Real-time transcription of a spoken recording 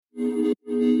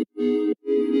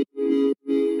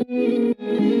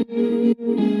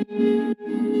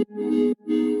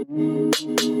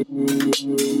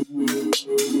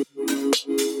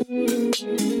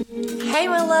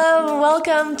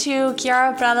to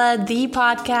Chiara Prada, the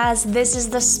podcast. This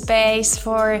is the space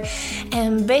for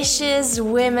ambitious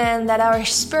women that are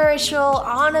spiritual,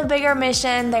 on a bigger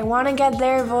mission. They want to get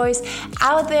their voice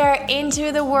out there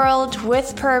into the world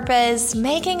with purpose,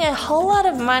 making a whole lot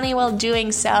of money while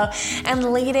doing so,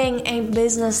 and leading a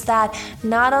business that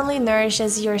not only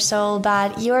nourishes your soul,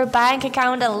 but your bank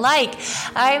account alike.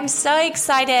 I am so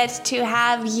excited to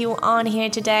have you on here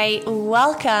today.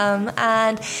 Welcome,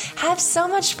 and have so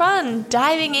much fun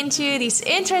diving into these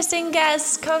interesting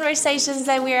guests, conversations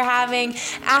that we are having,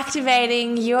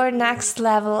 activating your next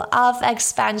level of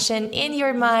expansion in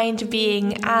your mind,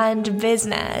 being, and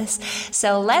business.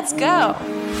 So let's go.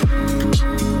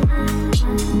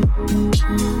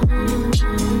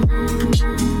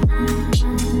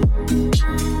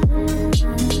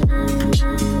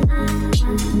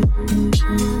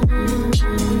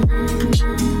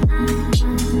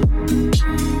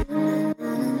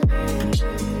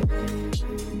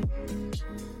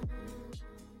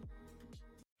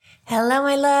 Hello,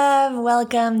 my love.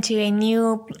 Welcome to a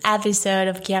new episode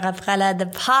of Chiara Prada, the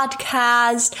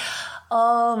podcast.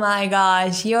 Oh my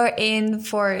gosh, you're in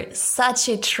for such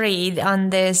a treat on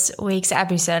this week's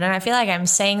episode. And I feel like I'm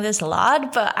saying this a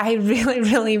lot, but I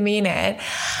really mean it.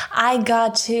 I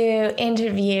got to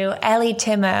interview Allie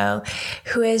Tymo,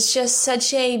 who is just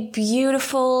such a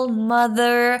beautiful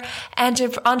mother,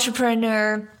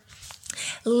 entrepreneur,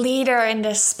 leader in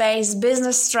this space,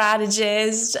 business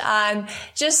strategist, and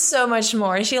just so much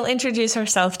more. She'll introduce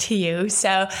herself to you,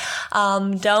 so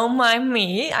don't mind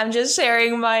me. I'm just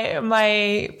sharing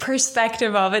my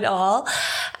perspective of it all.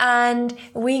 And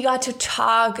we got to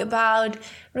talk about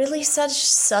really such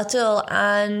subtle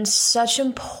and such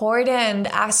important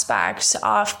aspects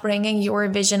of bringing your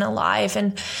vision alive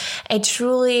in a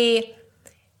truly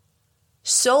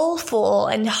soulful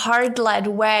and heart-led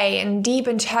way, and deep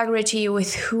integrity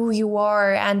with who you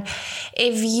are. And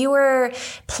if you are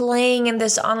playing in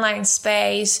this online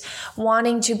space,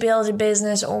 wanting to build a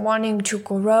business or wanting to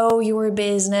grow your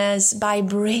business by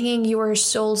bringing your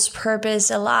soul's purpose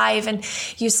alive, and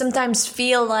you sometimes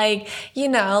feel like,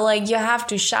 like you have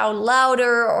to shout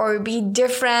louder or be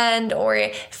different or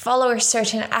follow a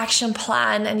certain action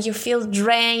plan, and you feel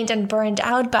drained and burned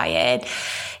out by it,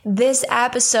 this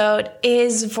episode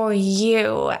is for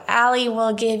you. Allie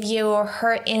will give you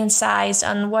her insights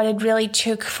on what it really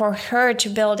took for her to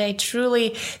build a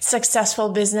truly successful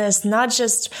business, not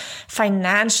just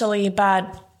financially,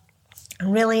 but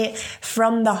really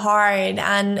from the heart,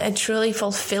 and a truly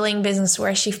fulfilling business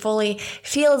where she fully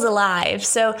feels alive.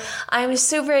 So I'm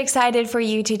super excited for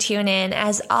you to tune in.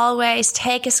 As always,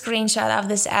 take a screenshot of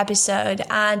this episode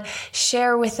and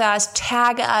share with us,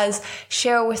 tag us,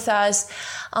 share with us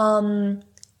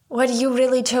what you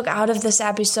really took out of this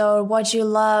episode, what you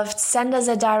loved. Send us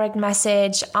a direct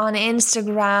message on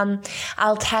Instagram.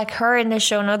 I'll tag her in the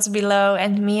show notes below,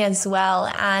 and me as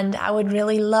well. And I would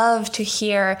really love to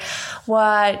hear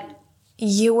what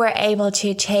you were able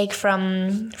to take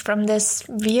from this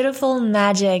beautiful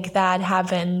magic that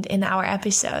happened in our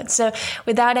episode. So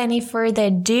without any further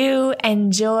ado,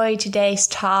 enjoy today's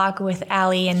talk with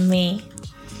Allie and me.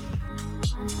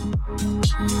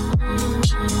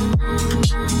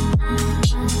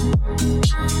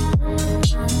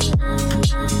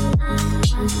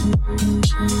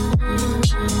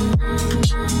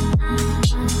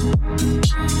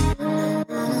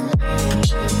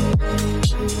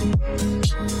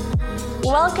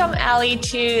 Welcome, Allie,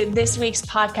 to this week's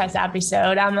podcast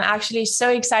episode. I'm actually so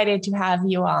excited to have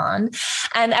you on,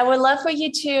 and I would love for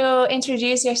you to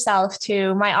introduce yourself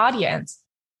to my audience.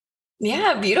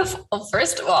 Yeah, beautiful.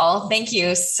 First of all, thank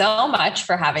you so much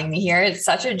for having me here. It's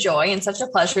such a joy and such a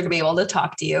pleasure to be able to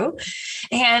talk to you.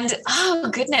 And oh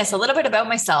goodness, a little bit about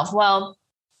myself. Well,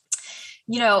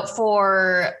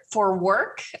 for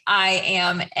work, I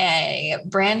am a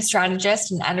brand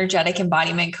strategist and energetic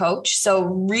embodiment coach. So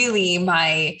really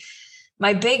my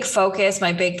big focus,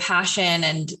 my big passion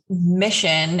and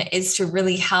mission is to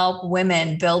really help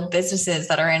women build businesses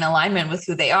that are in alignment with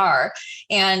who they are.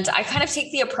 And I kind of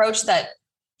take the approach that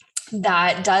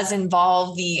does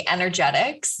involve the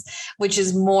energetics, which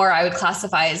is more, I would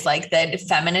classify as like the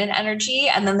feminine energy,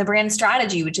 and then the brand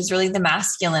strategy, which is really the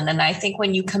masculine. And I think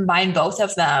when you combine both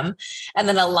of them and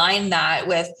then align that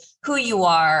with who you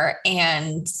are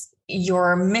and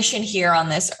your mission here on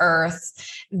this earth,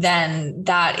 then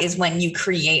that is when you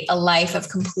create a life of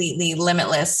completely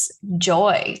limitless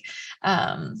joy.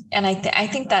 And I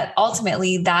think that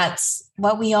ultimately that's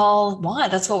what we all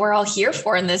want. That's what we're all here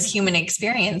for in this human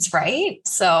experience, right?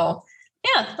 So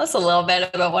yeah, that's a little bit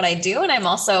about what I do. And I'm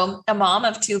also a mom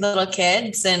of 2 little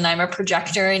kids, and I'm a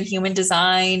projector in human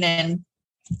design and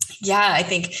Yeah, I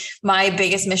think my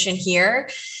biggest mission here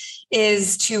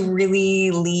is to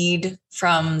really lead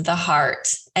from the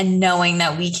heart, and knowing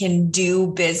that we can do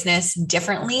business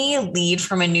differently, lead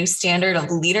from a new standard of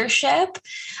leadership,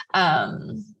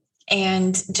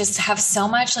 and just have so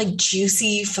much like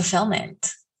juicy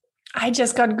fulfillment. I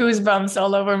just got goosebumps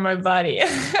all over my body.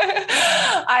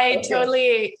 I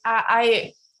totally,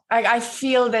 I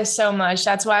feel this so much.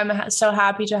 That's why I'm so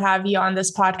happy to have you on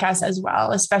this podcast as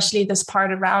well, especially this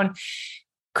part around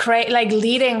like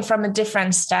leading from a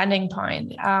different standing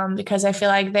point, because I feel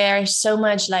like there's so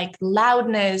much like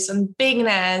loudness and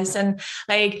bigness and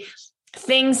like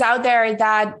things out there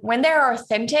that when they're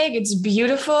authentic, it's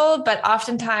beautiful. But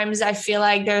oftentimes I feel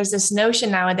like there's this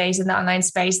notion nowadays in the online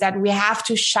space that we have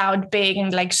to shout big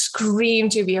and like scream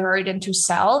to be heard and to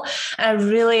sell. And I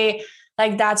really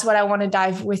like, that's what I want to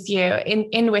dive with you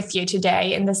in with you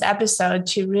today in this episode,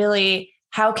 to really,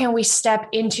 how can we step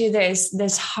into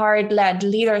this heart-led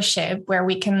leadership where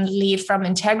we can lead from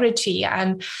integrity?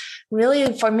 And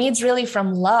really, for me, it's really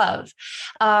from love.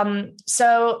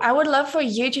 So I would love for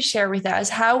you to share with us,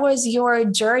 how was your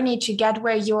journey to get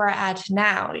where you are at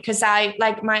now? Because I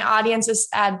like, my audience is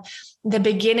at the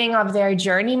beginning of their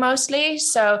journey mostly.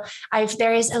 So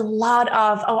there is a lot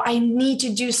of, oh, I need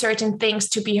to do certain things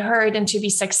to be heard and to be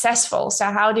successful. So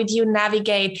how did you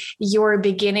navigate your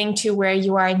beginning to where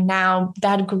you are now,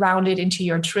 that grounded into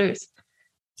your truth?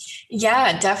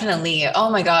 Yeah, definitely.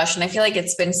 Oh my gosh. And I feel like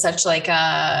it's been such like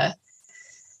a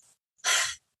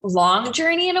long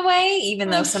journey in a way, even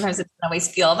though sometimes it doesn't always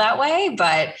feel that way.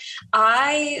 But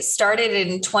I started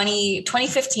in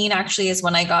 2015 actually is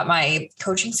when I got my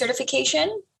coaching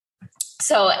certification.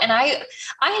 So, and I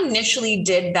initially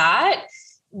did that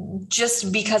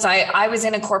just because I was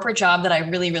in a corporate job that I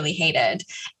really, really hated.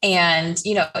 And,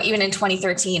 you know, even in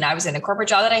 2013, I was in a corporate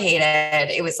job that I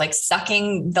hated. It was like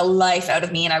sucking the life out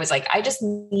of me. And I was like, I just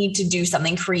need to do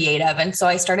something creative. And so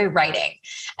I started writing.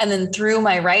 And then through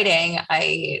my writing,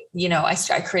 I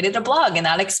created a blog, and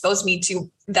that exposed me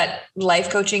to that life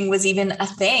coaching was even a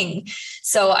thing.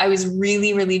 So I was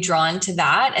really, really drawn to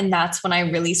that. And that's when I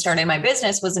really started my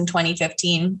business, was in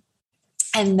 2015.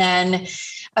 And then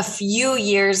a few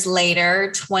years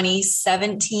later,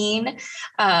 2017,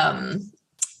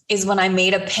 is when I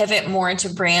made a pivot more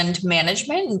into brand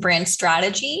management and brand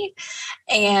strategy.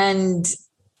 And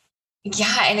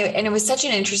yeah, and it was such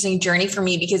an interesting journey for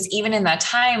me, because even in that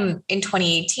time in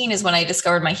 2018 is when I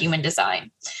discovered my human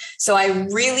design. So I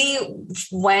really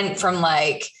went from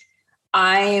like,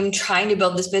 I'm trying to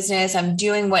build this business. I'm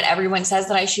doing what everyone says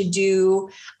that I should do.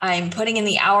 I'm putting in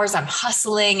the hours, I'm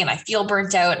hustling, and I feel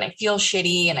burnt out and I feel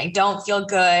shitty and I don't feel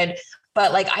good,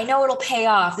 but like, I know it'll pay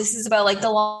off. This is about like the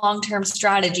long-term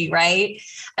strategy, right?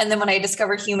 And then when I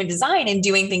discovered human design and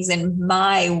doing things in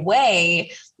my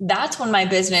way, that's when my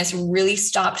business really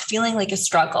stopped feeling like a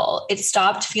struggle. It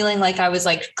stopped feeling like I was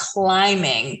like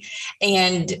climbing,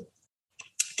 and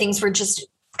things were just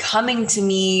coming to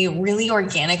me really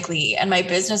organically. And my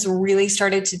business really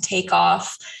started to take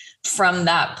off from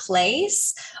that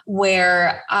place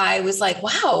where I was like,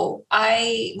 wow,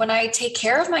 when I take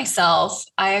care of myself,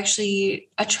 I actually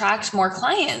attract more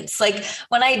clients. Like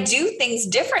when I do things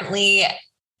differently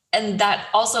and that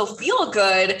also feel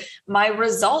good, my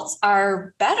results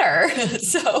are better.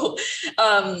 So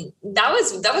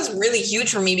that was really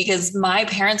huge for me, because my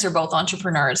parents are both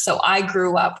entrepreneurs. So I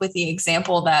grew up with the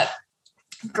example that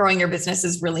growing your business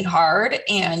is really hard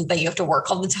and that you have to work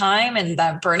all the time, and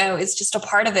that burnout is just a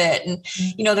part of it. And,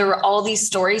 you know, there were all these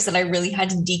stories that I really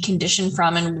had to decondition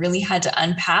from and really had to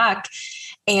unpack.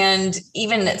 And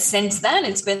even since then,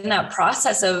 it's been that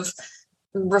process of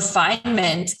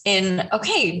refinement in,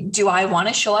 okay, do I want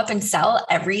to show up and sell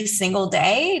every single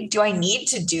day? Do I need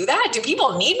to do that? Do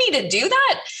people need me to do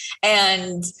that?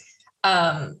 And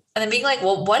then being like,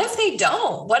 well, what if they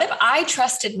don't? What if I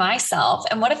trusted myself?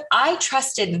 And what if I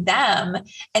trusted them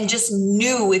and just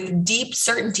knew with deep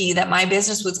certainty that my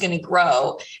business was going to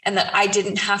grow, and that I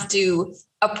didn't have to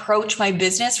approach my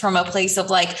business from a place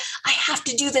of like, I have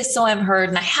to do this so I'm heard,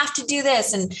 and I have to do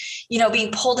this, and, you know,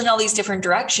 being pulled in all these different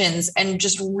directions, and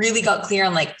just really got clear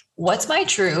on like, what's my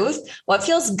truth? What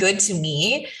feels good to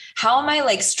me? How am I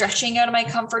like stretching out of my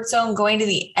comfort zone, going to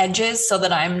the edges so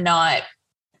that I'm not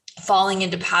falling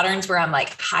into patterns where I'm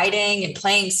like hiding and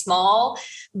playing small,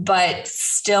 but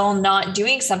still not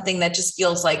doing something that just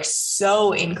feels like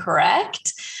so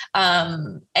incorrect.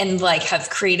 And like have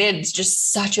created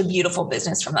just such a beautiful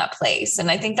business from that place.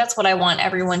 And I think that's what I want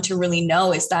everyone to really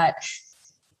know, is that,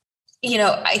 you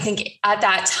know, I think at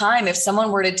that time, if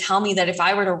someone were to tell me that if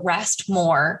I were to rest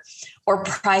more, or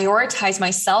prioritize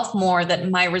myself more, that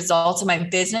my results of my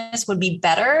business would be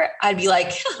better, I'd be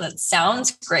like, that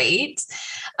sounds great.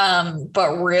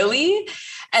 But really?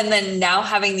 And then now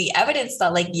having the evidence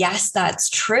that like, yes, that's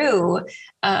true.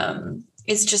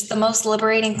 Is just the most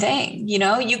liberating thing.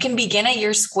 You can begin at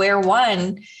your square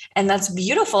one, and that's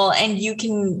beautiful. And you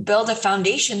can build a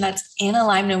foundation that's in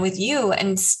alignment with you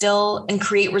and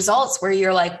create results where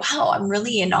you're like, wow, I'm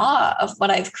really in awe of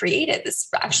what I've created. This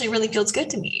actually really feels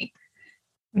good to me.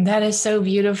 That is so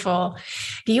beautiful.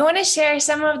 Do you want to share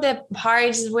some of the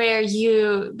parts where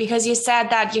because you said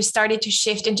that you started to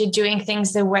shift into doing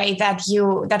things the way that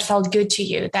felt good to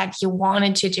you, that you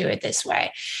wanted to do it this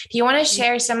way. Do you want to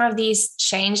share some of these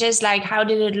changes? Like, how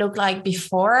did it look like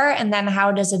before? And then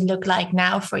how does it look like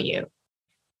now for you?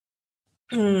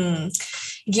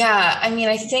 Yeah. I mean,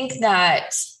 I think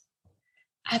that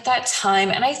at that time,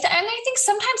 and I think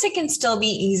sometimes it can still be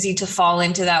easy to fall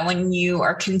into that when you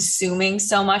are consuming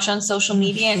so much on social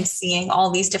media and seeing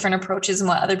all these different approaches and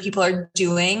what other people are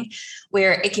doing,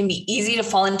 where it can be easy to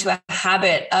fall into a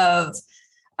habit of,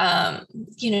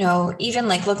 even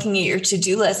like looking at your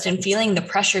to-do list and feeling the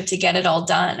pressure to get it all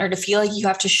done, or to feel like you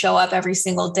have to show up every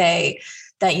single day,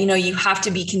 that, you have to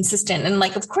be consistent. And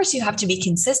like, of course you have to be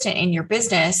consistent in your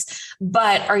business,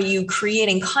 but are you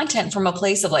creating content from a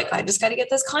place of like, I just got to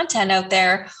get this content out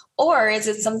there? Or is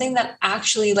it something that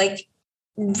actually like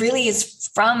really is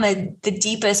from the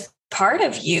deepest part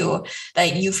of you,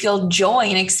 that you feel joy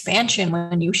and expansion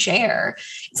when you share?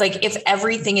 It's like, if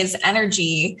everything is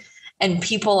energy and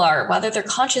people are, whether they're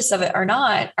conscious of it or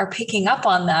not, are picking up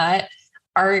on that,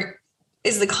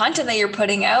 is the content that you're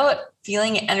putting out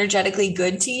feeling energetically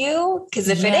good to you? Because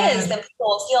if it is, then people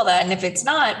will feel that. And if it's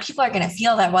not, people are going to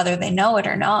feel that whether they know it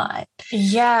or not.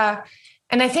 Yeah.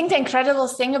 And I think the incredible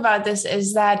thing about this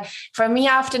is that for me,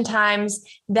 oftentimes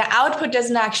the output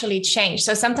doesn't actually change.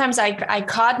 So sometimes I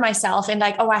caught myself in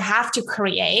like, oh, I have to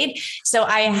create. So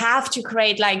I have to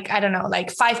create like, I don't know,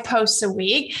 like 5 posts a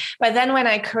week. But then when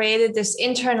I created this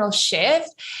internal shift,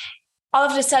 all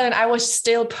of a sudden I was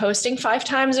still posting 5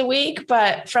 times a week,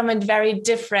 but from a very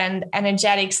different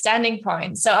energetic standing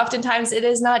point. So oftentimes it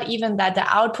is not even that the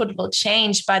output will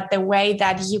change, but the way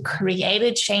that you create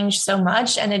it changed so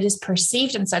much, and it is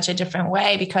perceived in such a different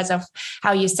way because of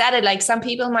how you said it. Like, some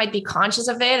people might be conscious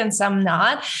of it and some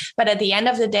not, but at the end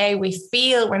of the day, we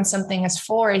feel when something is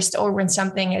forced or when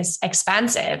something is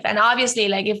expansive. And obviously,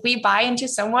 like, if we buy into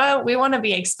somewhere, we want to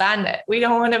be expanded. We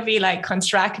don't want to be like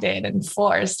contracted and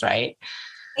forced, right?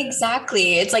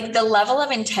 Exactly. It's like the level of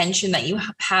intention that you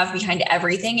have behind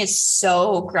everything is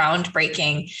so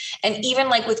groundbreaking. And even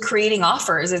like with creating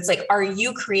offers, it's like, are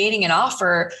you creating an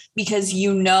offer because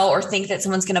you know or think that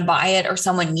someone's going to buy it or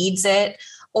someone needs it?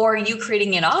 Or are you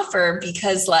creating an offer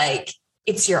because like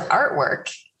it's your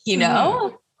artwork,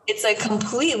 It's a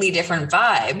completely different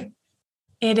vibe.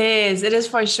 It is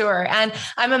for sure. And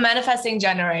I'm a manifesting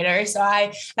generator. So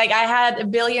I had a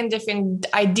billion different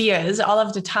ideas all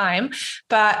of the time.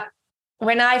 But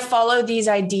when I follow these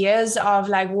ideas of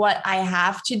like what I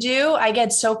have to do, I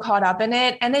get so caught up in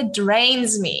it and it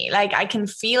drains me. Like, I can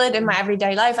feel it in my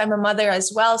everyday life. I'm a mother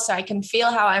as well. So I can feel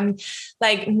how I'm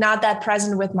like not that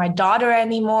present with my daughter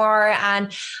anymore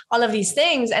and all of these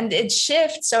things. And it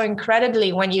shifts so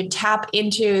incredibly when you tap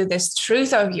into this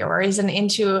truth of yours and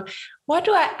into, what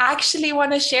do I actually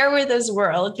want to share with this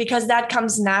world? Because that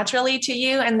comes naturally to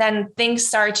you, and then things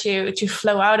start to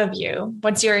flow out of you.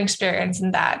 What's your experience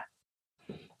in that?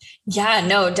 Yeah,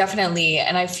 no, definitely.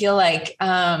 And I feel like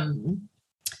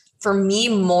for me,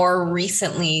 more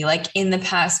recently, like in the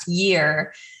past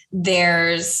year,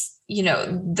 there's,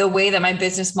 the way that my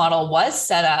business model was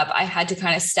set up, I had to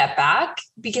kind of step back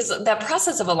because that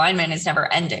process of alignment is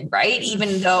never ending, right?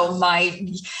 Even though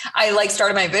I like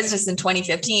started my business in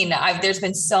 2015, there's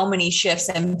been so many shifts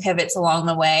and pivots along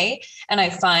the way. And I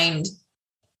find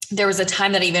there was a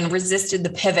time that I even resisted the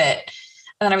pivot.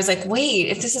 And then I was like, wait,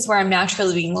 if this is where I'm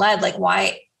naturally being led, like,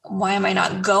 why am I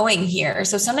not going here?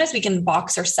 So sometimes we can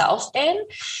box ourselves in.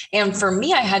 And for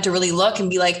me, I had to really look and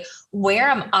be like, where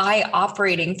am I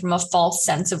operating from a false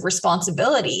sense of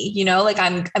responsibility? Like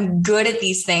I'm good at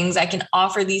these things. I can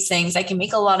offer these things. I can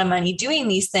make a lot of money doing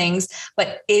these things,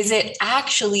 but is it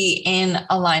actually in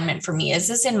alignment for me? Is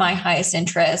this in my highest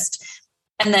interest?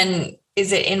 And then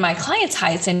is it in my client's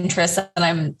highest interest that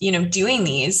I'm, doing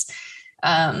these?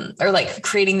 Or like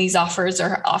creating these offers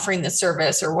or offering the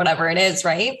service or whatever it is.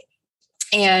 Right.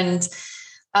 And,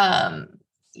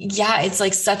 it's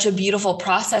like such a beautiful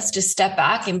process to step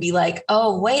back and be like,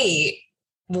 oh, wait,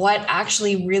 what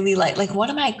actually really like what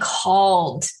am I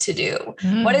called to do?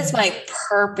 What is my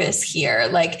purpose here?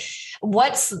 Like,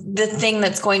 what's the thing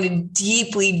that's going to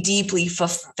deeply, deeply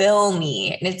fulfill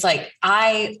me? And it's like,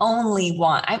 I'm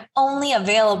only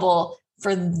available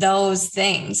for those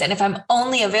things. And if I'm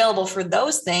only available for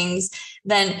those things,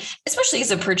 then especially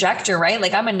as a projector, right?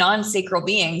 Like I'm a non-sacral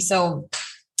being. So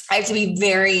I have to be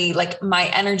very like, my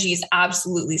energy is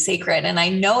absolutely sacred. And I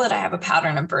know that I have a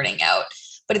pattern of burning out,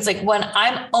 but it's like when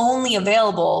I'm only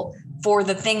available for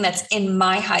the thing that's in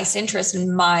my highest interest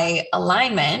and my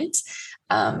alignment,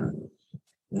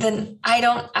 then I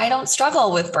don't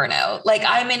struggle with burnout. Like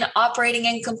I'm operating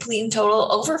in complete and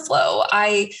total overflow.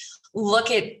 I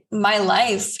look at my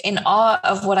life in awe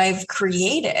of what I've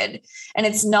created. And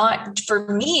it's not,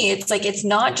 for me, it's like, it's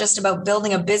not just about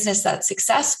building a business that's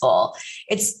successful.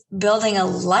 It's building a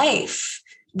life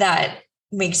that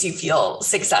makes you feel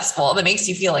successful, that makes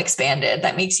you feel expanded,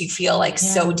 that makes you feel like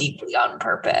so deeply on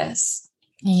purpose.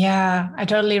 Yeah, I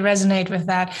totally resonate with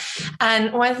that.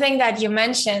 And one thing that you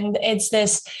mentioned, it's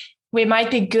this, we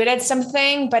might be good at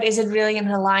something, but is it really in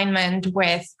alignment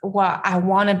with what I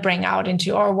want to bring out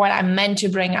into, or what I'm meant to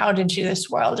bring out into this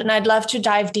world? And I'd love to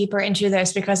dive deeper into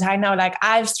this, because I know like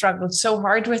I've struggled so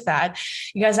hard with that,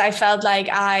 because I felt like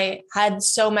I had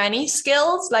so many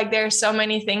skills, like there's so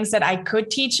many things that I could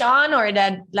teach on, or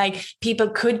that like people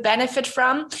could benefit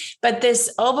from. But this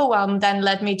overwhelm then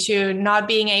led me to not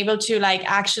being able to like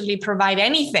actually provide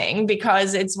anything,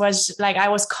 because it was like I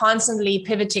was constantly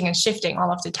pivoting and shifting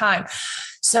all of the time.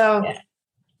 So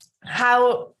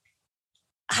how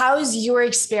is your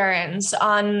experience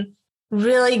on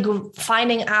really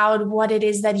finding out what it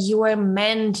is that you are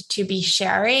meant to be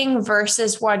sharing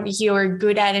versus what you're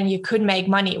good at and you could make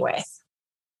money with?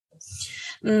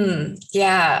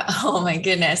 Yeah. Oh my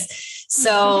goodness.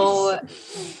 So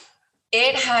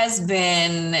it has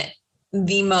been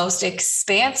the most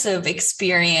expansive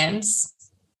experience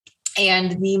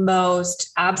and the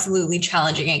most absolutely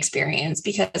challenging experience,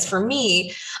 because for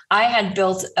me, I had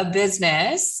built a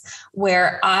business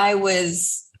where I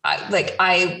was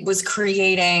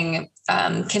creating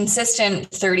consistent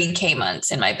 30K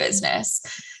months in my business.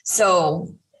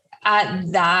 So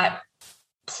at that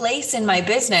place in my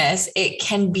business, it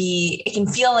can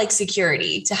feel like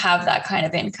security to have that kind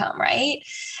of income, right?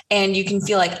 And you can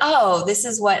feel like, oh, this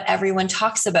is what everyone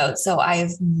talks about, so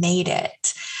I've made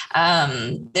it.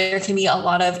 There can be a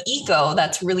lot of ego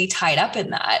that's really tied up in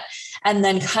that. And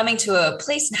then coming to a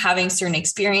place and having certain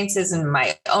experiences and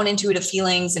my own intuitive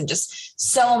feelings and just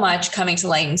so much coming to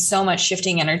light and so much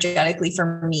shifting energetically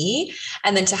for me.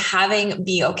 And then to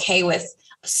be okay with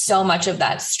so much of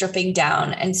that stripping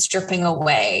down and stripping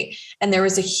away. And there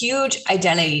was a huge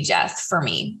identity death for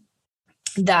me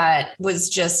that was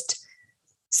just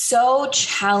so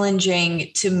challenging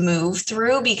to move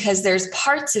through, because there's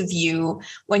parts of you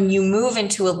when you move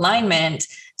into alignment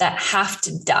that have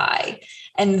to die.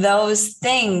 And those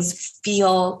things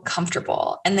feel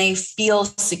comfortable and they feel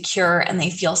secure and they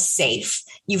feel safe.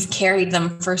 You've carried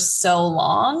them for so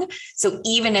long. So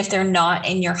even if they're not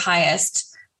in your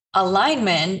highest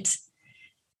alignment,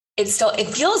 it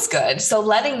feels good. So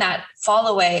letting that fall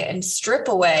away and strip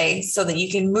away so that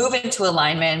you can move into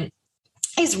alignment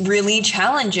is really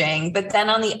challenging. But then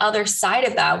on the other side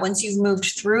of that, once you've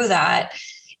moved through that,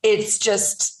 it's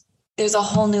just, there's a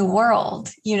whole new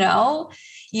world, you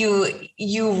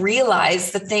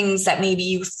realize the things that maybe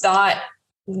you thought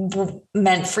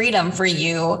meant freedom for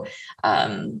you,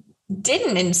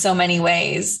 didn't in so many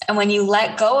ways. And when you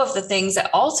let go of the things that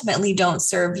ultimately don't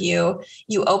serve you,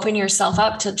 you open yourself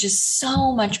up to just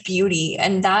so much beauty.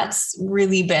 And that's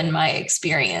really been my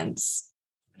experience.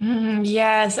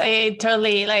 Yes, I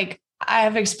totally I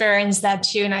have experienced that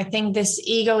too. And I think this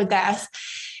ego death,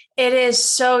 it is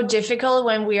so difficult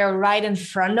when we are right in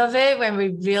front of it, when we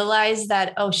realize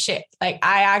that, oh shit, I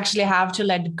actually have to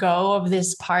let go of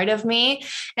this part of me.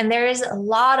 And there is a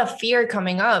lot of fear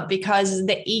coming up because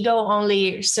the ego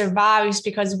only survives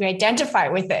because we identify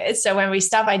with it. So when we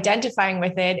stop identifying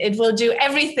with it, it will do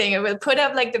everything. It will put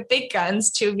up the big guns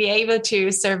to be able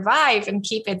to survive and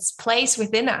keep its place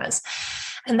within us.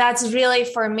 And that's really,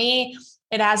 for me,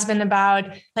 it has been about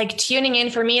tuning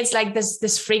in. For me, it's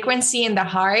this frequency in the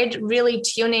heart, really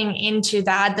tuning into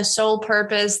that, the soul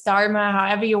purpose, dharma,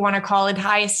 however you want to call it,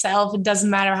 highest self. It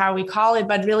doesn't matter how we call it,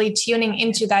 but really tuning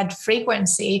into that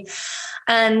frequency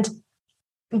and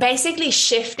basically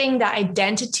shifting the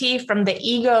identity from the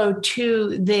ego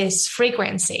to this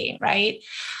frequency, right?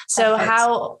 So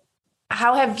how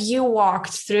have you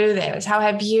walked through this? How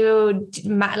have you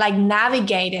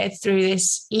navigated through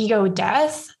this ego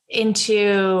death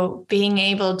into being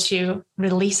able to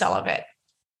release all of it?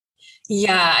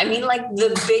 Yeah. I mean,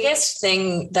 the biggest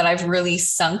thing that I've really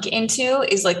sunk into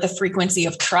is the frequency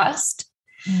of trust.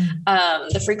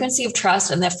 the frequency of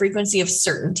trust and the frequency of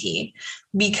certainty,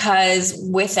 because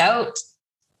without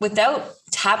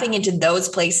tapping into those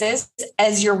places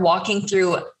as you're walking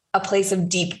through a place of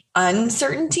deep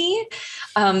uncertainty,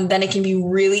 then it can be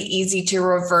really easy to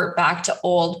revert back to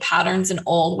old patterns and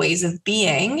old ways of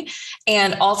being,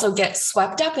 and also get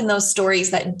swept up in those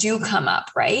stories that do come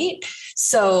up, right?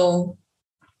 So,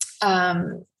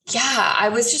 I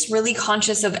was just really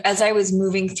conscious of, as I was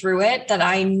moving through it, that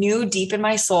I knew deep in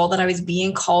my soul that I was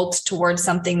being called towards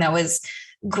something that was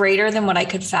greater than what I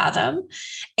could fathom,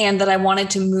 and that I wanted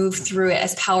to move through it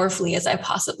as powerfully as I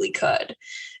possibly could.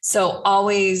 So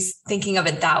always thinking of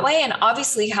it that way, and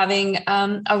obviously having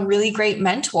a really great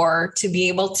mentor to be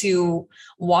able to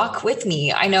walk with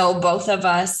me. I know both of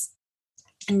us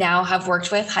now have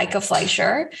worked with Heike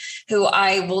Fleischer, who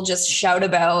I will just shout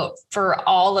about for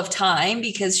all of time,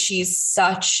 because she's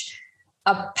such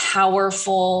a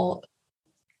powerful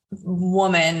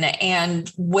woman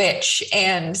and witch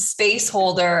and space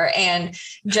holder, and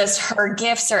just her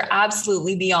gifts are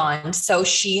absolutely beyond. So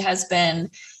she has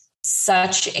been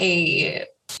such a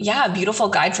beautiful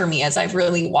guide for me as I've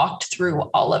really walked through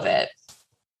all of it.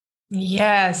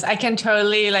 Yes, I can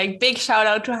totally, big shout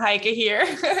out to Heike here.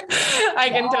 I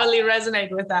can totally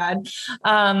resonate with that.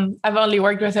 I've only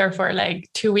worked with her for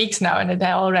 2 weeks now, and it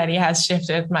already has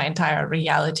shifted my entire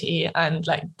reality. And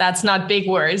that's not big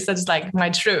words. That's my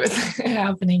truth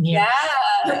happening here. Yeah.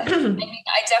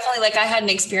 I definitely, I had an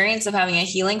experience of having a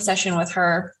healing session with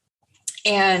her.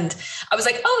 And I was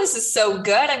like, oh, this is so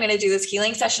good. I'm going to do this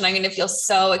healing session. I'm going to feel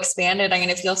so expanded. I'm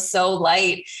going to feel so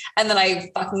light. And then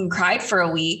I fucking cried for a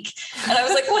week. And I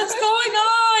was like, what's going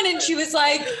on? And she was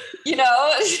like,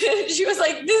 she was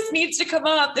like, this needs to come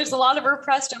up. There's a lot of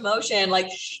repressed emotion.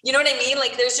 You know what I mean?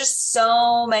 There's just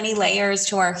so many layers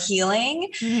to our healing.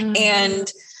 Mm-hmm.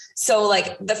 And so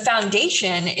the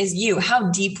foundation is you. How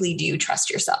deeply do you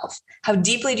trust yourself? How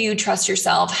deeply do you trust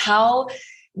yourself? How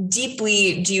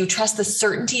deeply do you trust the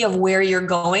certainty of where you're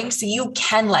going, so you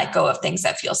can let go of things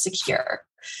that feel secure,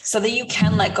 so that you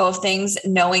can let go of things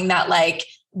knowing that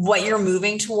what you're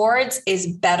moving towards is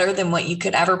better than what you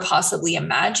could ever possibly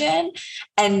imagine.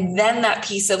 And then that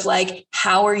piece of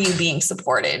how are you being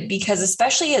supported? Because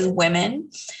especially as women,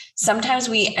 sometimes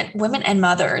women and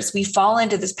mothers, we fall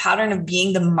into this pattern of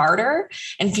being the martyr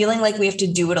and feeling like we have to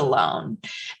do it alone.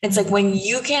 It's when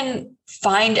you can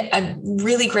find a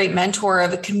really great mentor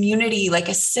of a community,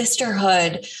 a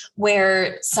sisterhood,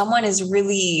 where someone is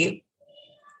really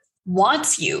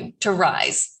wants you to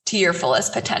rise to your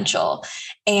fullest potential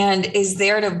and is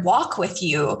there to walk with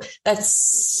you. That's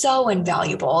so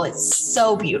invaluable. It's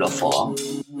so beautiful.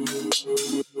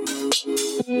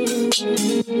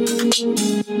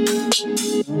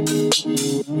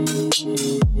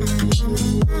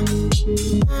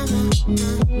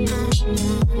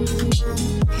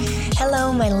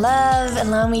 Hello, my love.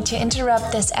 Allow me to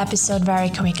interrupt this episode very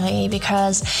quickly,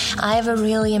 because I have a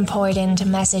really important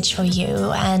message for you,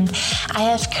 and I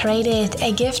have created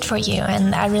a gift for you,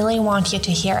 and I really want you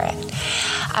to hear it.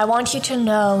 I want you to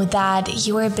know that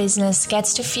your business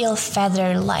gets to feel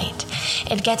feather light.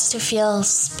 It gets to feel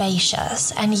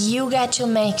spacious, and you get to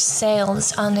make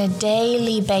sales on a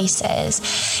daily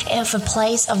basis of a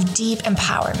place of deep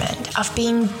empowerment, of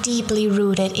being deeply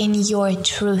rooted in your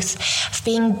truth, of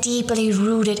being deeply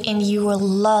rooted in your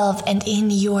love and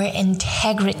in your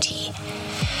integrity.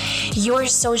 Your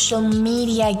social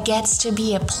media gets to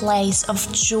be a place of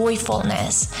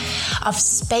joyfulness, of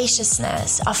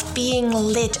spaciousness, of being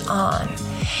lit on.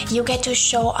 You get to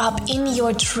show up in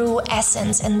your true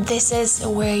essence, and this is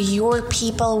where your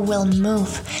people will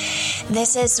move.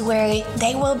 This is where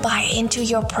they will buy into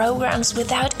your programs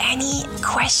without any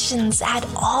questions at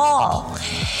all.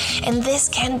 And this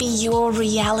can be your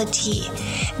reality.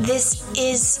 This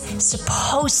is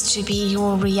supposed to be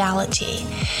your reality.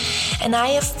 And I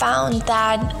have found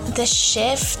that the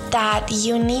shift that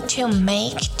you need to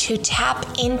make to tap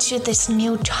into this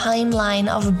new timeline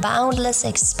of boundless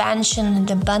expansion and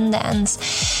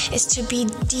abundance is to be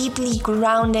deeply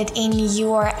grounded in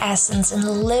your essence and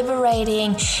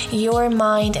liberating your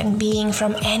mind and being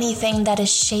from anything that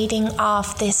is shading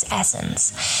off this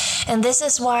essence. And this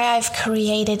is why I've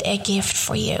created a gift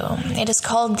for you. It is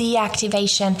called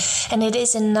Deactivation, and it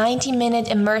is a 90-minute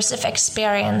immersive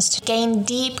experience to gain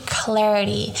deep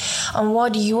clarity on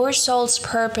what your soul's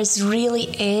purpose really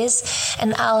is,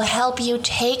 and I'll help you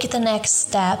take the next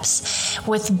steps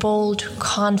with bold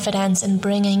confidence in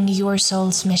bringing your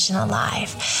soul's mission alive.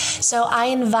 So I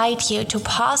invite you to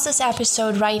pause this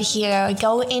episode right here,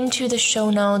 go into the show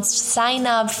notes, sign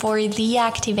up for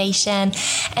Deactivation,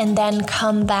 and then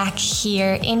come back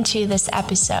here into this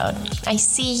episode. I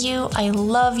see you, I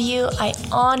love you, I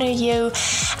honor you,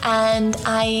 and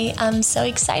I am so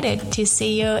excited to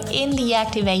see you in the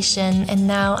activation. And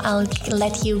now I'll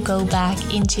let you go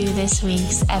back into this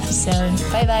week's episode.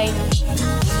 Bye bye.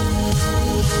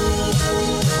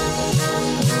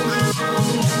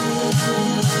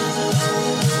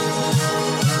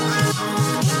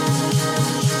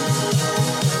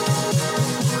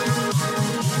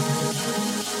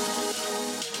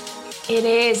 It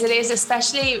is,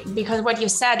 especially because what you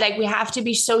said, like we have to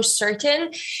be so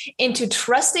certain into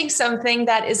trusting something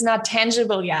that is not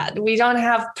tangible yet. We don't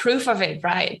have proof of it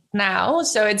right now.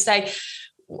 So it's like,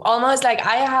 almost like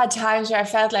I had times where I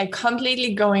felt like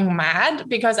completely going mad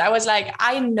because I was like,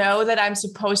 I know that I'm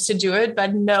supposed to do it,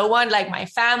 but no one, like my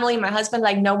family, my husband,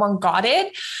 like no one got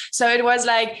it. So it was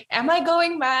like, am I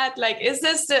going mad? Like,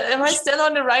 am I still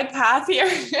on the right path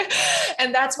here?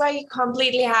 And that's why you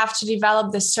completely have to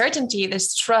develop this certainty,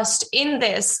 this trust in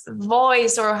this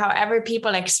voice, or however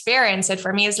people experience it.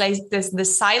 For me, it's like the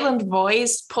silent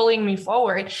voice pulling me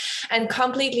forward, and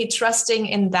completely trusting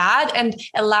in that and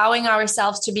allowing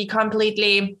ourselves to be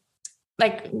completely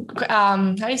like,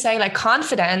 how do you say, like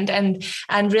confident and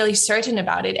really certain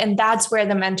about it. And that's where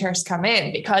the mentors come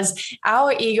in, because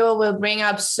our ego will bring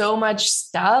up so much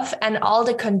stuff and all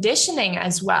the conditioning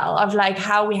as well of like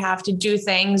how we have to do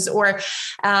things. Or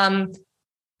I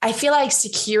feel like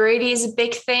security is a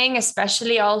big thing,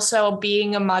 especially also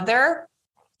being a mother.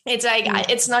 It's like,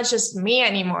 it's not just me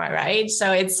anymore, right?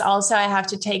 So it's also, I have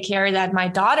to take care that my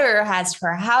daughter has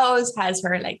her house, has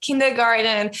her like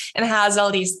kindergarten, and has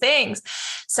all these things.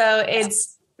 So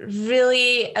it's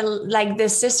really like the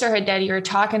sisterhood that you're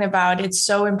talking about. It's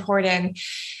so important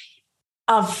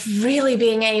of really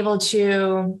being able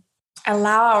to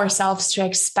allow ourselves to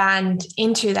expand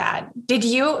into that.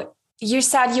 You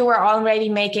said you were already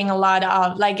making a lot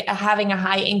of like having a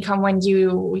high income when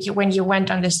you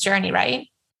went on this journey, right?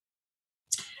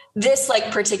 This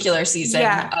like particular season.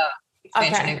 Yeah.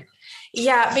 Okay.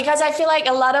 Yeah, because I feel like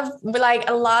a lot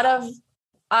of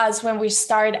us, when we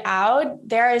start out,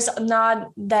 there is not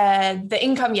the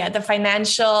income yet, the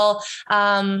financial,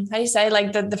 how do you say,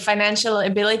 like the financial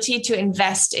ability to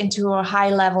invest into a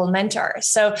high level mentor.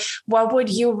 So what would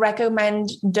you recommend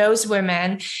those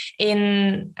women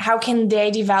in, how can they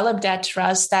develop that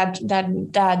trust,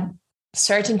 that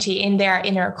certainty in their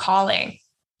inner calling?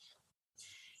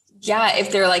 Yeah,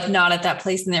 if they're like not at that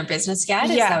place in their business yet.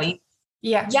 Yeah.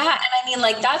 Yeah. And I mean,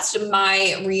 like, that's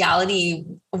my reality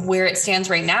of where it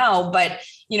stands right now. But,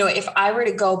 you know, if I were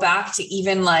to go back to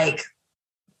even like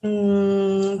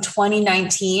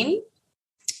 2019,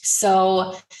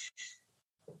 so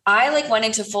I like went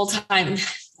into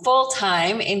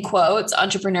full-time in quotes,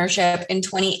 entrepreneurship in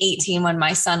 2018 when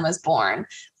my son was born.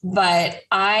 But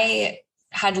I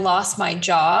had lost my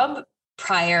job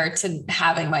prior to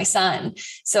having my son.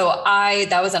 So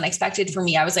that was unexpected for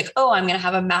me. I was like, oh, I'm going to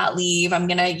have a mat leave. I'm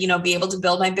going to, you know, be able to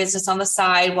build my business on the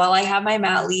side while I have my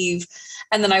mat leave.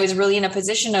 And then I was really in a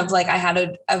position of like, I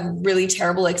had a really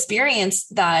terrible experience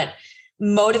that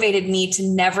motivated me to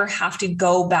never have to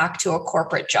go back to a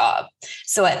corporate job.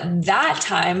 So at that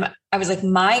time, I was like,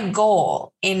 my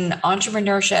goal in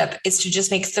entrepreneurship is to just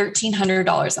make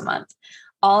 $1,300 a month.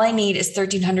 All I need is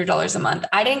 $1,300 a month.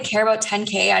 I didn't care about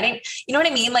 10K. You know what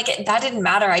I mean? Like that didn't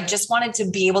matter. I just wanted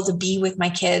to be able to be with my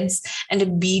kids and to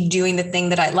be doing the thing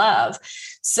that I love.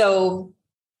 So,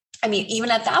 I mean,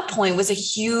 even at that point was a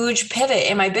huge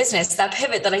pivot in my business. That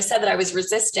pivot that I said that I was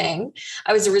resisting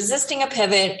a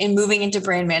pivot in moving into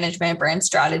brand management, brand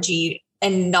strategy,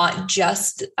 and not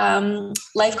just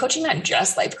life coaching,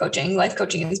 Life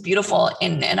coaching is beautiful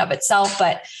in and of itself,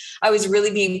 but I was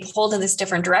really being pulled in this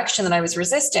different direction that I was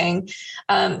resisting.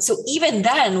 So even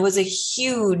then was a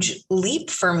huge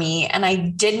leap for me. And I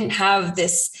didn't have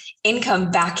this income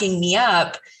backing me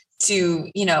up to,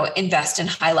 you know, invest in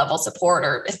high level support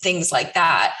or things like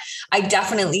that. I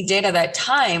definitely did at that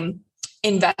time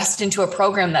invest into a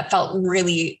program that felt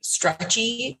really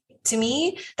stretchy to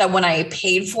me, that when I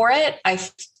paid for it,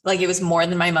 it was more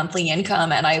than my monthly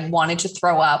income. And I wanted to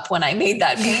throw up when I made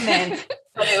that payment.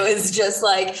 But it was just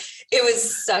like, it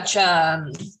was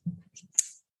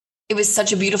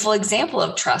such a beautiful example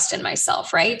of trust in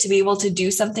myself, right? To be able to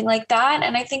do something like that.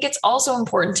 And I think it's also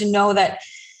important to know that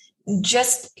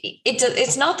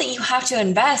it's not that you have to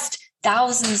invest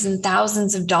thousands and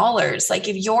thousands of dollars. Like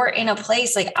if you're in a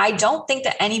place, like I don't think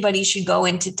that anybody should go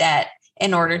into debt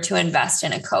in order to invest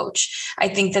in a coach. I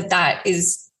think that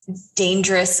is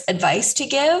dangerous advice to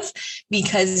give,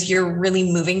 because you're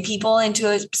really moving people into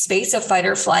a space of fight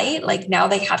or flight. Like now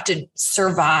they have to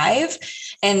survive.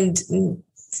 And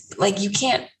like, you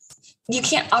can't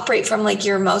operate from like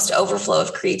your most overflow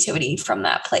of creativity from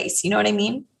that place. You know what I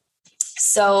mean?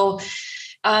 So,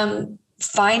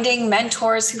 finding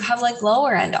mentors who have like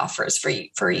lower end offers for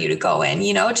you to go in,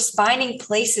 you know, just finding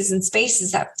places and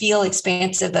spaces that feel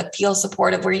expansive, that feel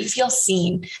supportive, where you feel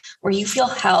seen, where you feel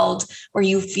held, where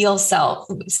you feel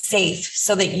safe,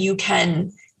 so that you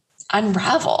can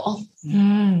unravel.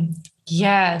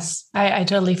 Yes, I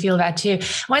totally feel that too.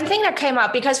 One thing that came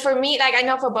up, because for me, like I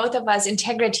know for both of us,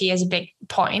 integrity is a big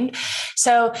point.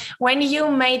 So when you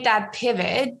made that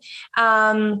pivot,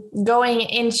 going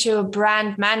into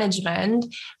brand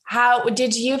management, how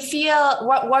did you feel?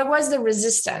 What was the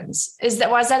resistance?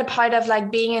 Was that a part of like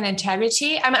being in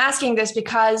integrity? I'm asking this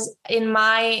because on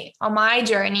my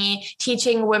journey,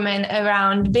 teaching women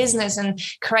around business and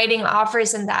creating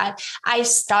offers and that, I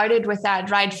started with that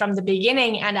right from the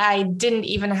beginning, and I didn't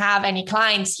even have any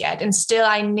clients yet. And still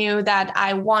I knew that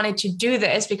I wanted to do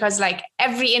this because like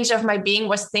every inch of my being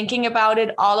was thinking about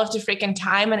it all of the freaking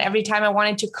time. And every time I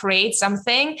wanted to create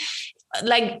something,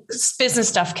 like business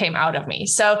stuff came out of me.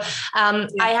 So I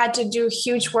had to do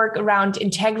huge work around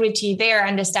integrity there,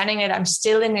 understanding that I'm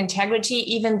still in integrity,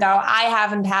 even though I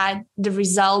haven't had the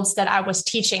results that I was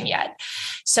teaching yet.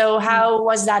 So how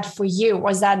was that for you?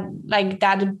 Was that like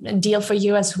that a deal for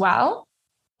you as well?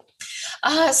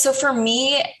 So for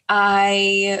me,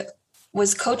 I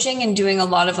was coaching and doing a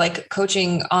lot of like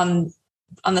coaching on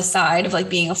the side of like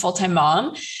being a full-time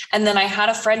mom. And then I had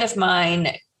a friend of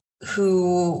mine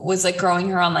who was like growing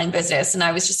her online business. And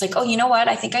I was just like, oh, you know what?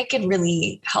 I think I could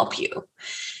really help you.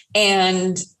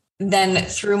 And then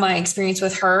through my experience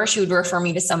with her, she would refer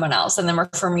me to someone else and then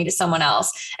refer me to someone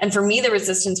else. And for me, the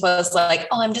resistance was like,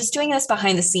 oh, I'm just doing this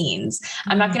behind the scenes.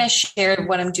 I'm not going to share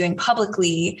what I'm doing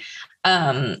publicly.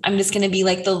 I'm just going to be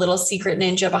like the little secret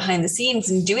ninja behind the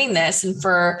scenes and doing this. And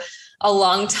for a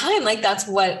long time, like that's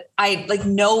what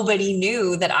nobody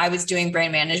knew that I was doing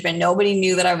brand management. Nobody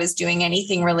knew that I was doing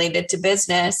anything related to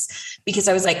business, because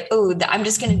I was like, oh, I'm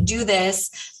just going to do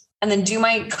this and then do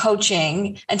my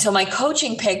coaching until my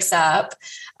coaching picks up.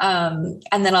 And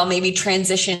then I'll maybe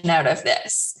transition out of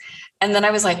this. And then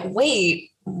I was like, wait,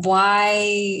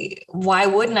 why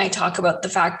wouldn't I talk about the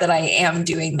fact that I am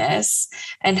doing this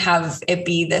and have it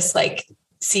be this like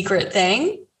secret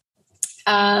thing?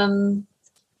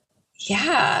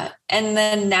 Yeah. And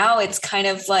then now it's kind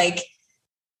of like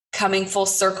coming full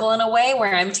circle in a way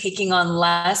where I'm taking on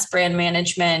less brand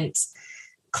management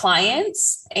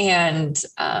clients and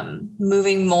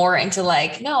moving more into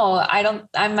like, no,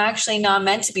 I'm actually not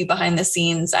meant to be behind the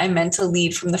scenes. I'm meant to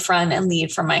lead from the front and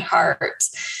lead from my heart.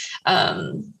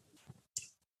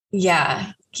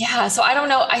 Yeah. So I don't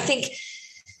know. I think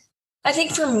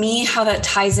for me, how that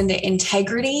ties into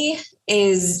integrity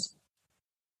is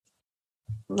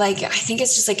like, I think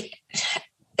it's just like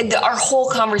our whole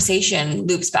conversation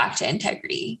loops back to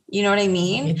integrity. You know what I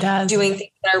mean? It does. Doing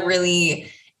things that are really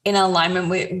in alignment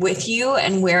with you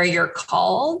and where you're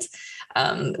called,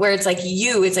 where it's like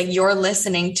you're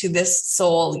listening to this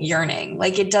soul yearning.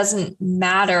 Like it doesn't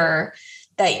matter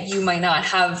that you might not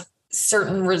have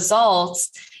certain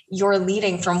results. You're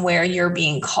leading from where you're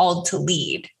being called to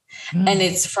lead. And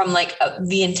it's from like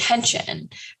the intention,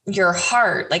 your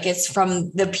heart, like it's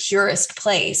from the purest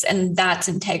place. And that's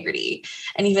integrity.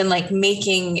 And even like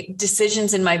making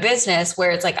decisions in my business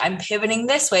where it's like, I'm pivoting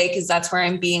this way because that's where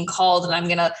I'm being called, and I'm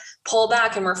going to pull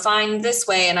back and refine this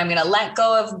way. And I'm going to let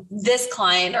go of this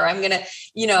client, or I'm going to,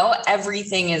 you know,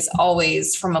 everything is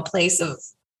always from a place of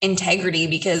integrity,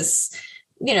 because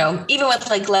you know, even with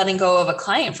like letting go of a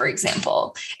client, for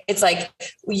example, it's like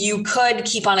you could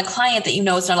keep on a client that you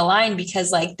know is not aligned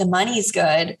because like the money's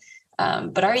good.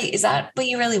 But is that what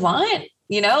you really want?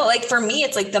 You know, like for me,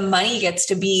 it's like the money gets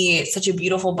to be such a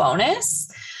beautiful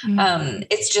bonus.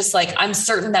 It's just like, I'm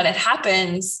certain that it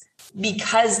happens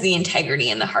because the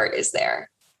integrity and the heart is there.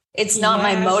 It's not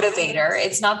my motivator.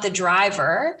 It's not the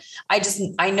driver.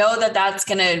 I know that that's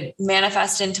going to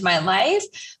manifest into my life.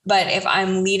 But if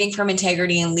I'm leading from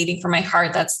integrity and leading from my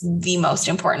heart, that's the most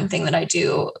important thing that I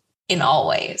do in all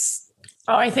ways.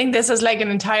 Oh, I think this is like an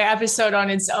entire episode on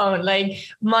its own, like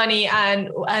money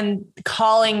and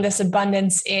calling this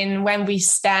abundance in when we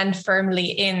stand firmly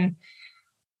in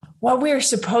what we're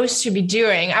supposed to be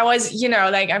doing. I was, you know,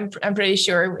 like, I'm pretty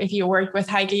sure if you worked with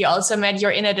Heike, you also met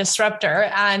your inner disruptor,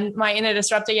 and my inner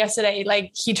disruptor yesterday,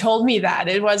 like he told me that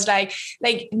it was like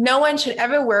no one should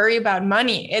ever worry about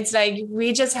money. It's like,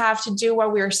 we just have to do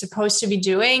what we're supposed to be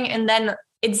doing. And then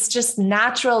it's just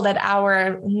natural that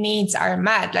our needs are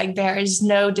met. Like there is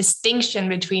no distinction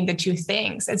between the two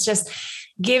things. It's just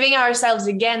giving ourselves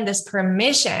again, this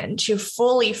permission to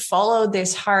fully follow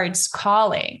this heart's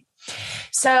calling.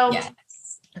 So Yes.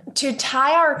 to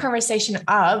tie our conversation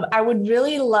up, I would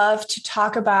really love to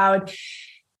talk about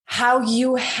how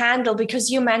you handle, because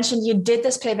you mentioned you did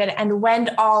this pivot and went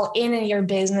all in your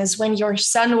business when your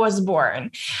son was born.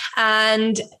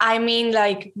 And I mean,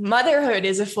 like, motherhood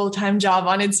is a full-time job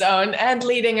on its own, and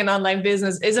leading an online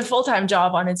business is a full-time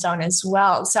job on its own as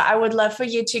well. So I would love for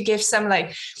you to give some,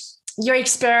 like, your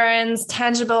experience,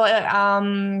 tangible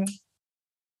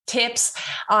tips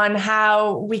on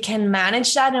how we can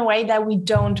manage that in a way that we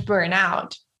don't burn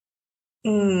out.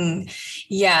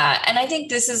 Yeah. And I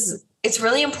think it's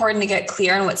really important to get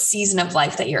clear on what season of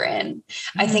life that you're in.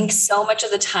 I think so much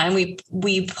of the time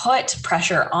we put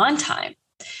pressure on time.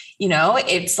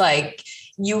 It's like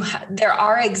there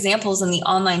are examples in the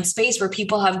online space where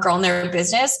people have grown their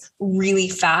business really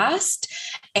fast,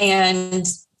 and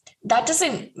that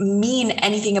doesn't mean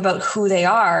anything about who they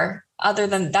are, other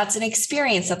than that's an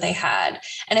experience that they had.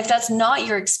 And if that's not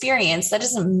your experience, that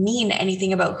doesn't mean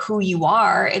anything about who you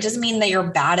are. It doesn't mean that you're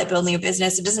bad at building a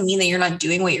business. It doesn't mean that you're not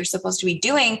doing what you're supposed to be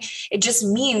doing. It just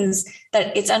means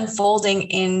that it's unfolding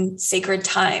in sacred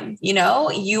time.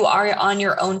 You are on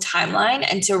your own timeline,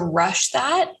 and to rush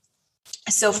that.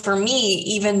 So for me,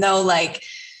 even though like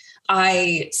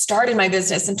I started my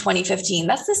business in 2015,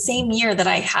 that's the same year that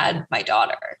I had my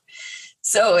daughter.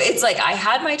 So it's like I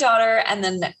had my daughter, and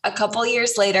then a couple of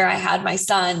years later, I had my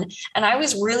son, and I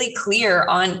was really clear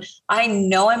on, I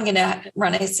know I'm going to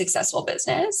run a successful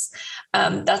business.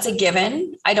 That's a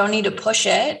given. I don't need to push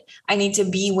it. I need to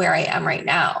be where I am right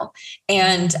now.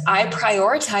 And I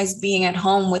prioritize being at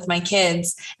home with my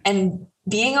kids and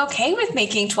being okay with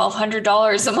making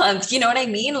 $1,200 a month. You know what I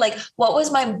mean? Like, what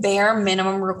was my bare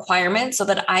minimum requirement so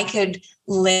that I could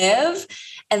live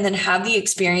and then have the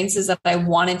experiences that I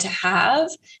wanted to have,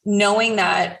 knowing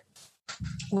that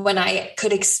when I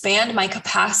could expand my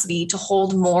capacity to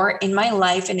hold more in my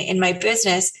life and in my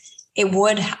business, it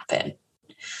would happen.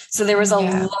 So there was a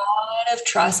lot of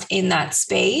trust in that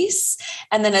space.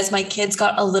 And then as my kids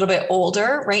got a little bit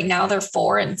older, right now they're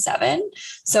 4 and 7.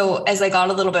 So as I got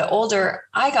a little bit older,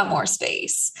 I got more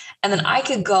space, and then I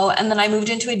could go, and then I moved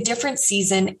into a different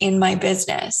season in my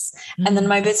business. And then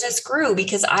my business grew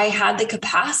because I had the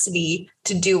capacity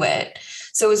to do it.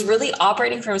 So it was really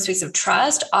operating from a space of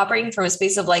trust, operating from a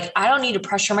space of like, I don't need to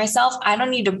pressure myself. I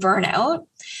don't need to burn out.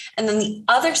 And then the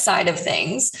other side of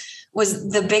things was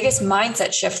the biggest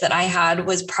mindset shift that I had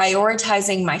was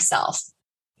prioritizing myself,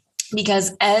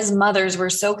 because as mothers, we're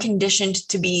so conditioned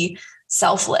to be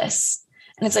selfless.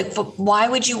 And it's like, but why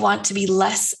would you want to be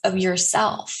less of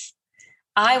yourself?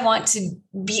 I want to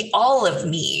be all of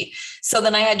me. So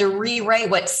then I had to rewrite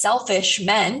what selfish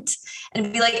meant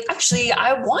and be like, actually,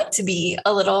 I want to be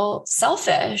a little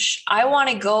selfish. I want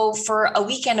to go for a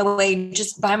weekend away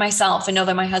just by myself and know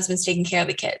that my husband's taking care of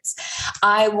the kids.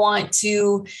 I want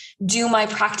to do my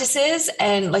practices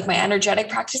and like my energetic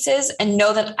practices and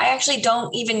know that I actually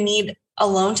don't even need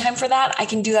alone time for that. I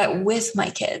can do that with my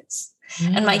kids.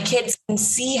 And my kids can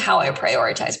see how I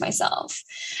prioritize myself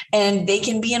and they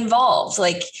can be involved.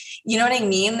 Like, you know what I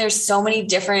mean? There's so many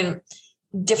different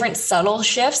subtle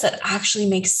shifts that actually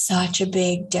make such a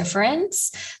big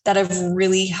difference that have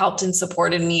really helped and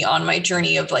supported me on my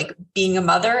journey of like being a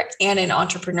mother and an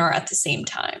entrepreneur at the same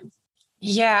time.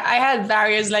 Yeah, I had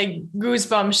various like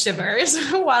goosebump shivers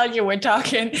while you were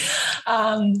talking.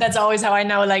 That's always how I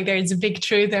know like there's a big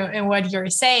truth in what you're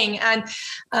saying.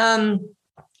 And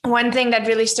one thing that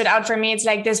really stood out for me, it's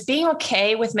like this being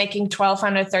okay with making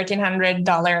 $1,200,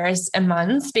 $1,300 a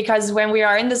month, because when we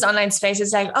are in this online space,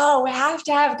 it's like, oh, we have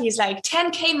to have these like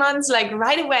 10K months, like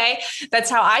right away. That's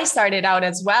how I started out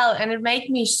as well. And it made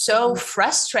me so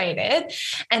frustrated.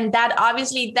 And that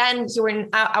obviously then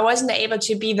I wasn't able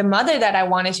to be the mother that I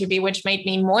wanted to be, which made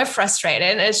me more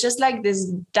frustrated. It's just like this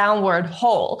downward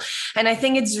hole. And I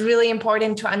think it's really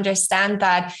important to understand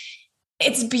that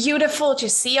it's beautiful to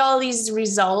see all these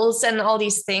results and all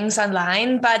these things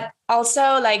online, but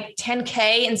also like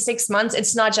 10K in 6 months,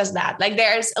 it's not just that. Like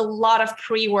there's a lot of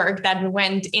pre-work that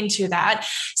went into that.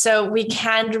 So we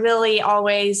can't really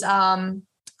always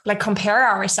like compare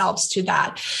ourselves to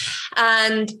that.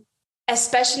 And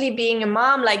especially being a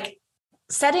mom, like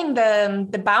setting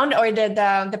the bound or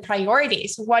the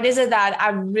priorities. What is it that I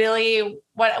really,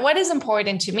 what is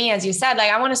important to me? As you said,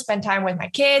 like I want to spend time with my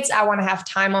kids. I want to have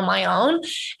time on my own.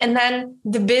 And then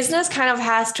the business kind of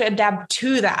has to adapt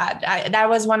to that. That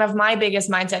was one of my biggest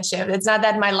mindset shifts. It's not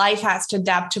that my life has to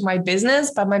adapt to my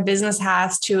business, but my business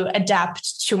has to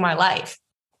adapt to my life.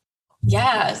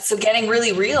 Yeah. So getting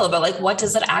really real about like, what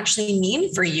does it actually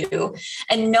mean for you?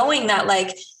 And knowing that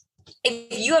like,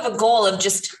 if you have a goal of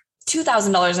just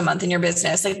 $2,000 a month in your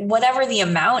business, like whatever the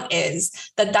amount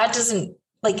is, that doesn't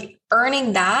like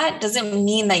earning that doesn't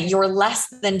mean that you're less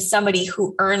than somebody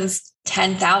who earns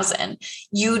 10,000.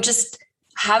 You just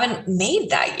haven't made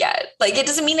that yet. Like, it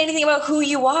doesn't mean anything about who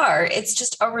you are. It's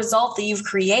just a result that you've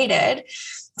created.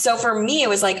 So for me, it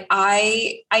was like,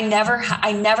 I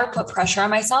never put pressure on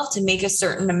myself to make a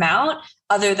certain amount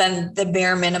other than the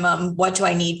bare minimum. What do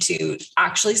I need to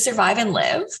actually survive and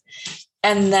live?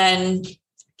 And then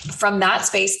from that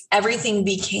space, everything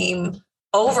became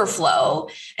overflow.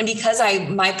 And because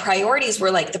my priorities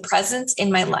were like the presence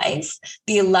in my life,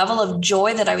 the level of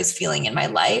joy that I was feeling in my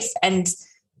life, and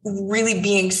really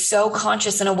being so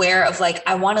conscious and aware of like,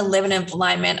 I want to live in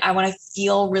alignment. I want to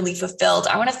feel really fulfilled.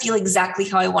 I want to feel exactly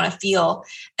how I want to feel.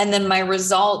 And then my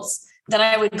results, then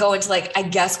I would go into like, I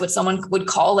guess what someone would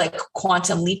call like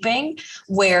quantum leaping,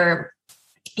 where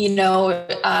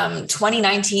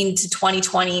 2019 to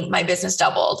 2020, my business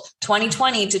doubled.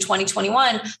 2020 to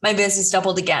 2021, my business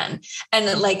doubled again.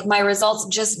 And like, my results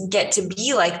just get to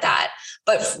be like that.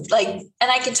 But like,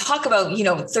 and I can talk about,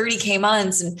 30K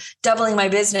months and doubling my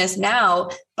business now,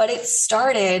 but it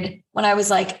started when I was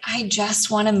like, I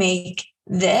just want to make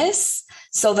this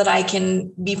so that I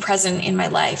can be present in my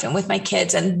life and with my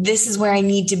kids. And this is where I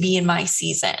need to be in my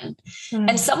season.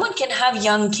 And someone can have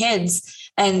young kids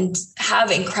and have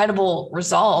incredible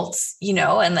results,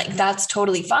 and like, that's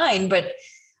totally fine. But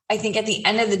I think at the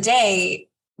end of the day,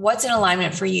 what's in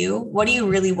alignment for you? What do you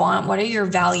really want? What are your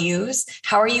values?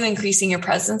 How are you increasing your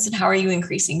presence? And how are you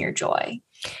increasing your joy?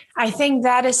 I think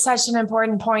that is such an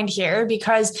important point here,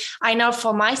 because I know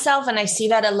for myself, and I see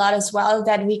that a lot as well,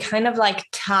 that we kind of like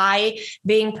tie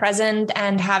being present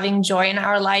and having joy in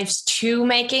our lives to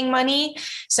making money.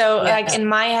 So like in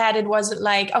my head, it was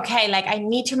like, okay, like I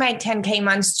need to make 10K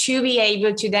months to be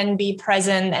able to then be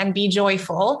present and be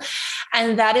joyful.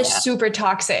 And that is super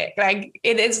toxic. Like,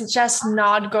 it is just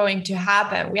not going to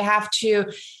happen. We have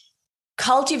to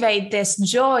cultivate this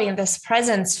joy and this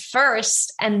presence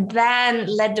first, and then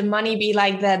let the money be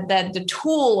like the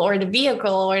tool or the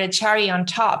vehicle or the cherry on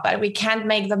top. But we can't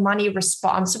make the money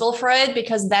responsible for it,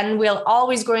 because then we're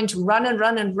always going to run and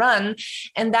run and run.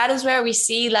 And that is where we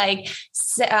see like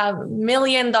 $1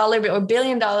 million or $1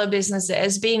 billion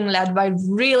businesses being led by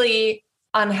really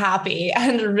unhappy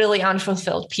and really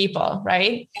unfulfilled people,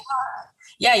 right?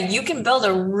 Yeah, you can build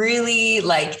a really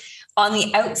like on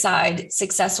the outside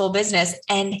successful business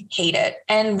and hate it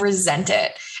and resent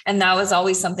it. And that was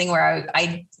always something where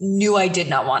I knew I did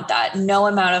not want that. No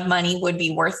amount of money would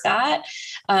be worth that.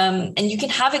 And you can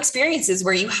have experiences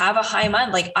where you have a high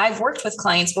month. Like, I've worked with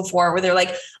clients before where they're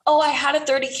like, oh, I had a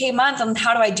 30K month, and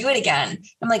how do I do it again?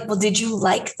 I'm like, well, did you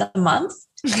like the month?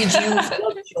 Did you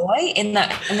feel joy in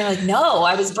that? And they're like, no,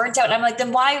 I was burnt out. And I'm like,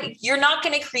 then why? You're not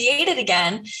going to create it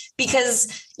again,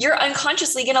 because you're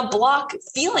unconsciously going to block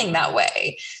feeling that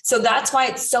way. So that's why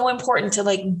it's so important to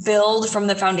like build from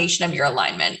the foundation of your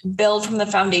alignment, build from the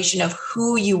foundation of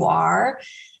who you are.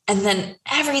 And then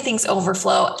everything's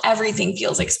overflow. Everything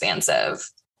feels expansive.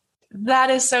 That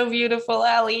is so beautiful,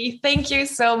 Allie. Thank you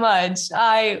so much.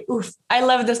 I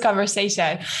love this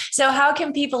conversation. So how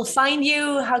can people find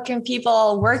you? How can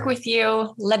people work with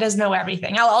you? Let us know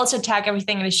everything. I'll also tag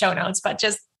everything in the show notes, but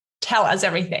just tell us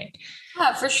everything.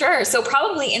 Yeah, for sure. So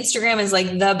probably Instagram is like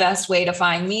the best way to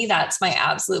find me. That's my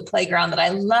absolute playground that I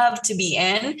love to be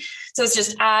in. So it's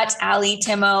just at Allie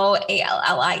Tymo,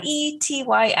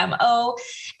 ALLIETYMO.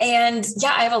 And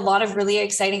yeah, I have a lot of really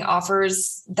exciting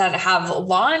offers that have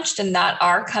launched and that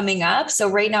are coming up. So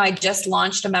right now I just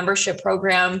launched a membership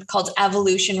program called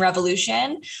Evolution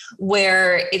Revolution,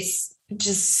 where it's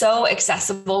just so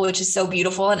accessible, which is so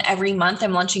beautiful. And every month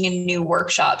I'm launching a new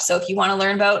workshop. So if you want to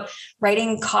learn about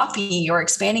writing copy or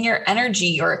expanding your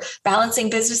energy or balancing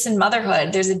business and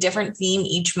motherhood, there's a different theme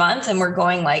each month, and we're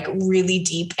going like really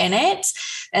deep in it.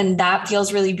 And that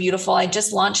feels really beautiful. I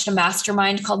just launched a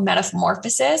mastermind called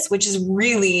Metamorphosis, which is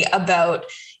really about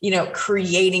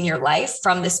creating your life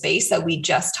from the space that we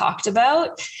just talked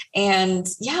about. And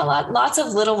yeah, lots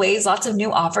of little ways, lots of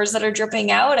new offers that are dripping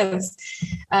out of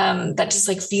that just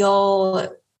like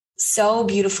feel so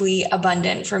beautifully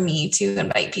abundant for me to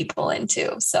invite people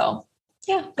into. So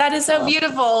yeah. That is so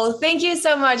beautiful. Thank you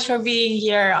so much for being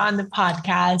here on the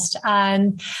podcast.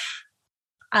 And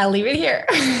I'll leave it here.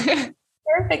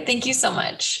 Perfect. Thank you so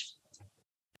much.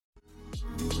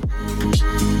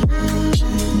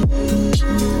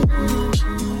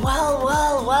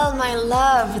 Well, my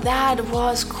love, that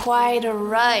was quite a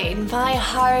ride. My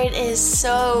heart is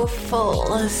so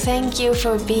full. Thank you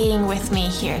for being with me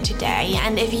here today.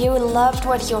 And if you loved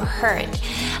what you heard,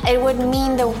 It would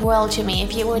mean the world to me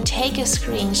if you would take a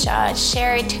screenshot,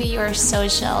 share it to your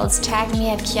socials, tag me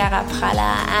at Chiara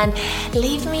Pralla, and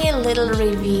leave me a little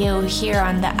review here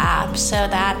on the app so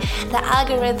that the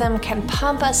algorithm can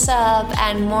pump us up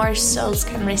and more souls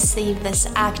can receive this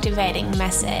activating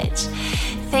message.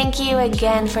 Thank you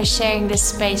again for sharing this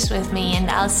space with me,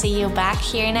 and I'll see you back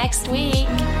here next week.